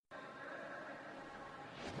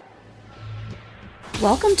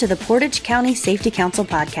Welcome to the Portage County Safety Council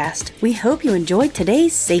podcast. We hope you enjoyed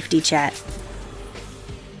today's safety chat.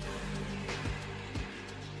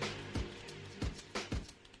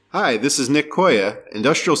 Hi, this is Nick Koya,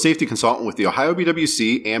 Industrial Safety Consultant with the Ohio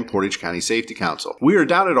BWC and Portage County Safety Council. We are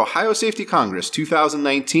down at Ohio Safety Congress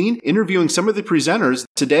 2019 interviewing some of the presenters.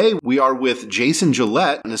 Today, we are with Jason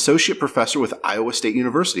Gillette, an Associate Professor with Iowa State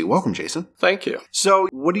University. Welcome, Jason. Thank you. So,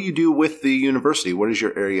 what do you do with the university? What is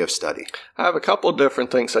your area of study? I have a couple of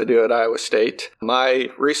different things I do at Iowa State. My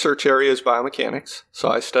research area is biomechanics, so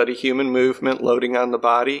I study human movement, loading on the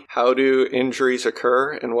body, how do injuries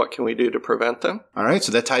occur, and what can we do to prevent them. All right,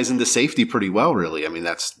 so that ties into safety pretty well, really. I mean,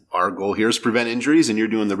 that's our goal here is prevent injuries, and you're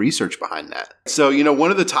doing the research behind that. So,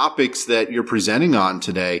 one of the topics that you're presenting on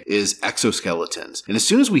today is exoskeletons. And as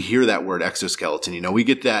soon as we hear that word exoskeleton, we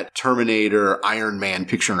get that Terminator, Iron Man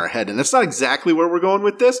picture in our head. And that's not exactly where we're going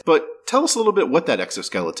with this, but tell us a little bit what that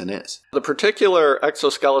exoskeleton is. The particular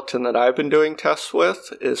exoskeleton that I've been doing tests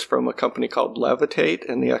with is from a company called Levitate,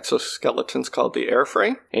 and the exoskeleton's called the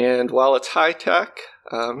Airframe. And while it's high-tech,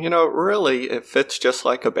 really it fits just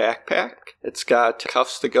like a backpack. It's got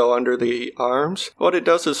cuffs that go under the arms. What it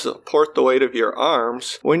does is support the weight of your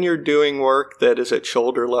arms when you're doing work that is at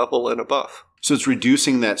shoulder level and above. So it's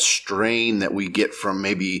reducing that strain that we get from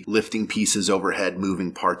maybe lifting pieces overhead,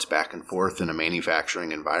 moving parts back and forth in a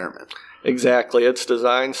manufacturing environment. Exactly. It's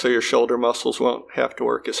designed so your shoulder muscles won't have to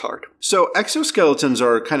work as hard. So exoskeletons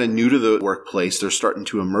are kind of new to the workplace. They're starting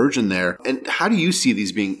to emerge in there. And how do you see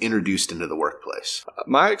these being introduced into the workplace?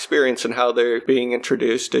 My experience in how they're being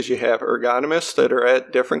introduced is you have ergonomists that are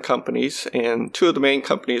at different companies. And two of the main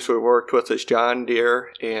companies we worked with is John Deere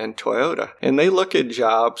and Toyota. And they look at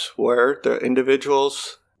jobs where the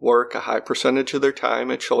individuals work a high percentage of their time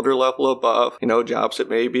at shoulder level above, jobs that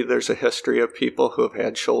maybe there's a history of people who have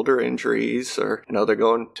had shoulder injuries or, they're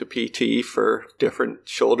going to PT for different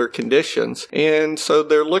shoulder conditions. And so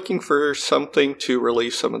they're looking for something to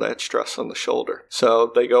relieve some of that stress on the shoulder.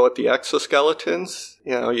 So they go with the exoskeletons,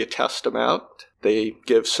 you test them out. They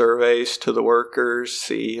give surveys to the workers,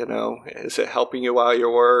 see, is it helping you while you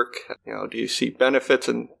work? Do you see benefits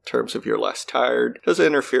in terms of you're less tired? Does it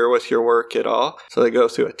interfere with your work at all? So they go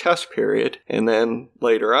through a test period, and then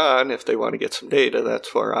later on, if they want to get some data,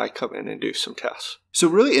 that's where I come in and do some tests. So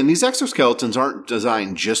really, and these exoskeletons aren't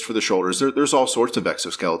designed just for the shoulders. There's all sorts of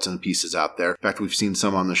exoskeleton pieces out there. In fact, we've seen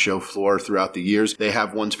some on the show floor throughout the years. They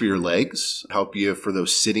have ones for your legs, help you for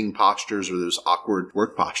those sitting postures or those awkward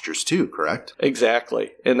work postures too, correct?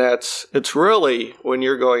 Exactly. And it's really, when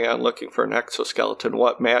you're going out looking for an exoskeleton,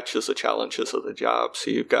 what matches the challenges of the job. So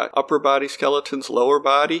you've got upper body skeletons, lower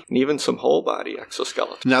body, and even some whole body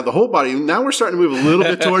exoskeletons. Now the whole body, now we're starting to move a little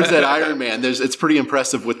bit towards that Iron Man. It's pretty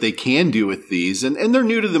impressive what they can do with these. And they're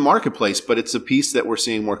new to the marketplace, but it's a piece that we're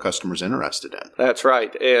seeing more customers interested in. That's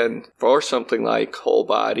right. And for something like whole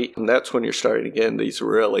body, that's when you're starting to get in these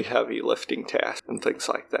really heavy lifting tasks and things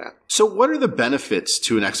like that. So what are the benefits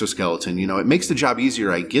to an exoskeleton? It makes the job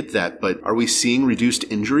easier, I get that, but are we seeing reduced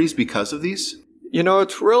injuries because of these?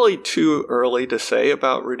 It's really too early to say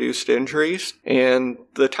about reduced injuries. And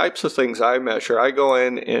the types of things I measure, I go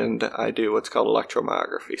in and I do what's called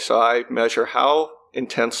electromyography. So I measure how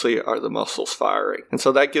intensely are the muscles firing. And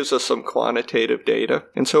so that gives us some quantitative data.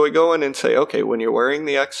 And so we go in and say, okay, when you're wearing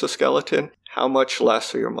the exoskeleton, how much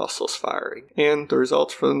less are your muscles firing? And the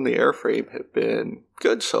results from the Airframe have been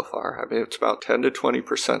good so far. It's about 10 to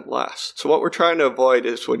 20% less. So what we're trying to avoid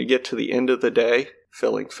is when you get to the end of the day,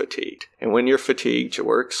 feeling fatigued. And when you're fatigued, you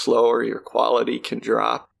work slower, your quality can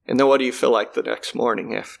drop. And then what do you feel like the next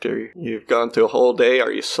morning after you've gone through a whole day?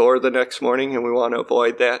 Are you sore the next morning? And we want to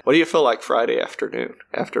avoid that. What do you feel like Friday afternoon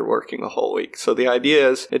after working a whole week? So the idea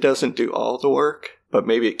is it doesn't do all the work, but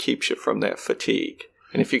maybe it keeps you from that fatigue.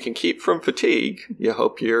 And if you can keep from fatigue, you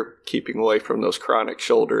hope you're keeping away from those chronic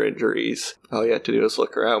shoulder injuries. All you have to do is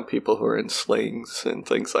look around people who are in slings and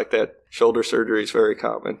things like that. Shoulder surgery is very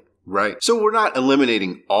common. Right. So we're not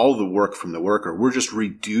eliminating all the work from the worker. We're just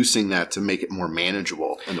reducing that to make it more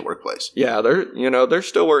manageable in the workplace. Yeah, they're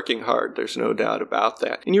still working hard. There's no doubt about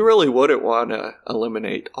that. And you really wouldn't want to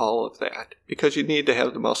eliminate all of that because you need to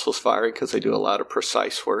have the muscles firing because they do a lot of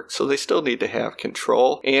precise work. So they still need to have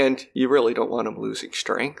control, and you really don't want them losing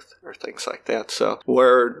strength or things like that. So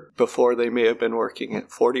where before they may have been working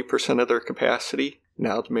at 40% of their capacity,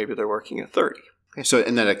 now maybe they're working at 30%. So,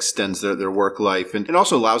 and that extends their work life and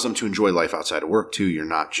also allows them to enjoy life outside of work too. You're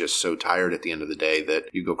not just so tired at the end of the day that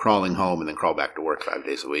you go crawling home and then crawl back to work 5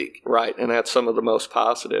 days a week. Right. And that's some of the most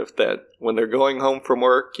positive, that when they're going home from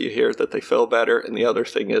work, you hear that they feel better. And the other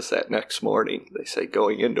thing is that next morning, they say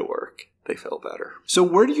going into work, they feel better. So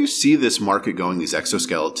where do you see this market going, these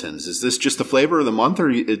exoskeletons? Is this just the flavor of the month,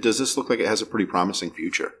 or does this look like it has a pretty promising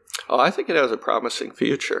future? Oh, I think it has a promising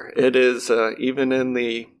future. It is, even in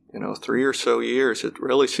the 3 or so years, it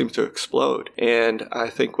really seems to explode. And I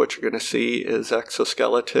think what you're going to see is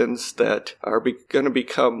exoskeletons that are going to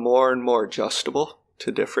become more and more adjustable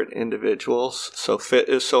to different individuals. So fit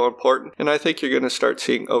is so important. And I think you're going to start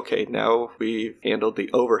seeing, okay, now we've handled the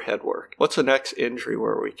overhead work. What's the next injury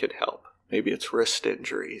where we could help? Maybe it's wrist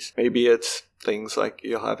injuries. Maybe it's things like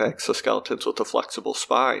you'll have exoskeletons with a flexible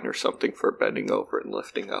spine or something for bending over and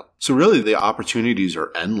lifting up. So really the opportunities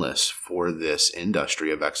are endless for this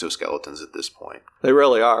industry of exoskeletons at this point. They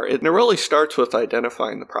really are. It really starts with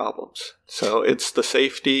identifying the problems. So it's the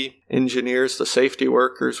safety engineers, the safety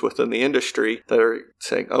workers within the industry that are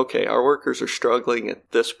saying, okay, our workers are struggling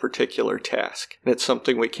at this particular task, and it's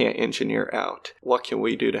something we can't engineer out. What can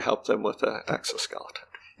we do to help them with an exoskeleton?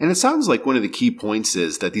 And it sounds like one of the key points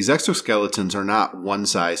is that these exoskeletons are not one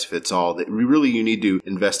size fits all. That you need to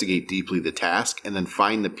investigate deeply the task and then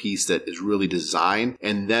find the piece that is really designed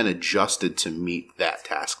and then adjusted to meet that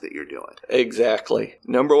task that you're doing. Exactly.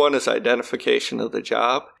 Number one is identification of the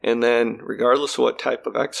job. And then regardless of what type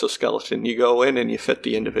of exoskeleton, you go in and you fit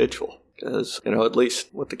the individual. Because, at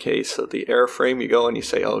least with the case of the airframe, you go and you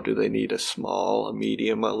say, oh, do they need a small, a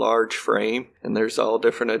medium, a large frame? And there's all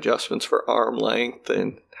different adjustments for arm length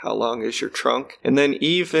and how long is your trunk? And then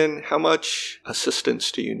even how much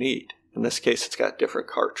assistance do you need? In this case, it's got different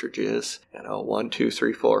cartridges, 1, 2,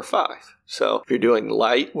 3, 4, 5. So if you're doing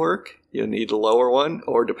light work, you'll need a lower one,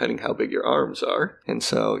 or depending how big your arms are. And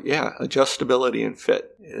so, adjustability and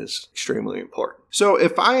fit is extremely important. So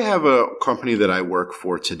if I have a company that I work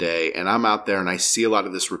for today and I'm out there and I see a lot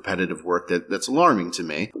of this repetitive work that's alarming to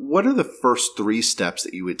me, what are the first 3 steps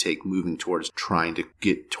that you would take moving towards trying to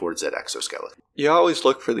get towards that exoskeleton? You always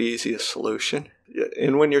look for the easiest solution.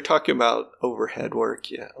 And when you're talking about overhead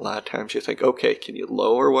work, a lot of times you think, okay, can you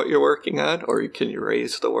lower what you're working on, or can you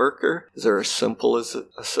raise the worker? Is there as simple as an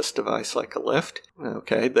assist device like a lift?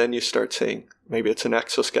 Okay, then you start saying, maybe it's an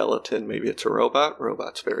exoskeleton, maybe it's a robot.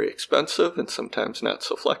 Robot's very expensive and sometimes not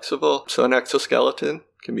so flexible. So an exoskeleton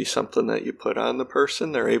can be something that you put on the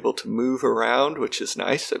person. They're able to move around, which is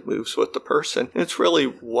nice. It moves with the person. And it's really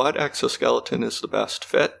what exoskeleton is the best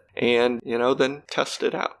fit, and, then test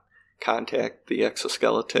it out. Contact the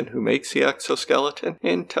exoskeleton who makes the exoskeleton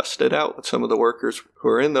and test it out with some of the workers who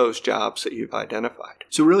are in those jobs that you've identified.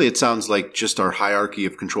 So really it sounds like just our hierarchy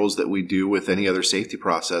of controls that we do with any other safety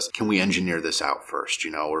process. Can we engineer this out first,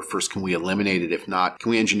 or first can we eliminate it? If not, can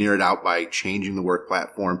we engineer it out by changing the work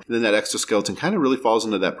platform? And then that exoskeleton kind of really falls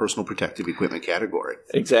into that personal protective equipment category.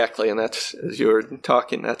 Exactly. And that's, as you were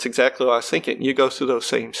talking, that's exactly what I was thinking. You go through those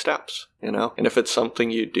same steps. And if it's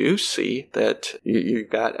something you do see that you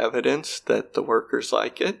got evidence that the workers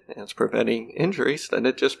like it and it's preventing injuries, then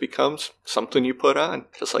it just becomes something you put on,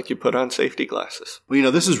 just like you put on safety glasses.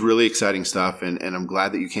 Well, this is really exciting stuff, and I'm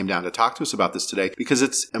glad that you came down to talk to us about this today because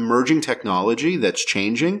it's emerging technology that's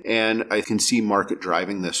changing, and I can see market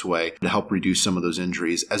driving this way to help reduce some of those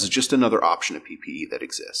injuries as just another option of PPE that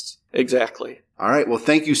exists. Exactly. All right. Well,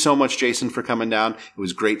 thank you so much, Jason, for coming down. It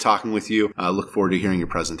was great talking with you. I look forward to hearing your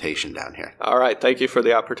presentation down here. All right. Thank you for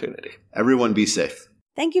the opportunity. Everyone be safe.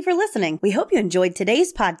 Thank you for listening. We hope you enjoyed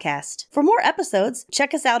today's podcast. For more episodes,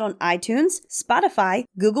 check us out on iTunes, Spotify,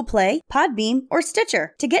 Google Play, Podbean, or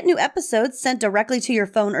Stitcher. To get new episodes sent directly to your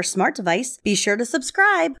phone or smart device, be sure to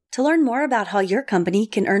subscribe. To learn more about how your company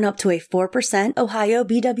can earn up to a 4% Ohio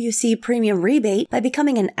BWC premium rebate by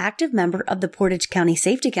becoming an active member of the Portage County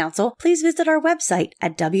Safety Council, please visit our website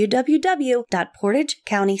at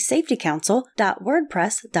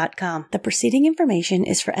www.portagecounty.wordpress.com. The preceding information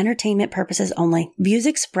is for entertainment purposes only. Views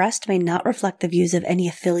expressed may not reflect the views of any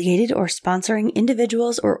affiliated or sponsoring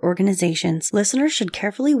individuals or organizations. Listeners should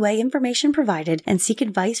carefully weigh information provided and seek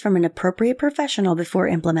advice from an appropriate professional before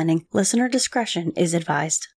implementing. Listener discretion is advised.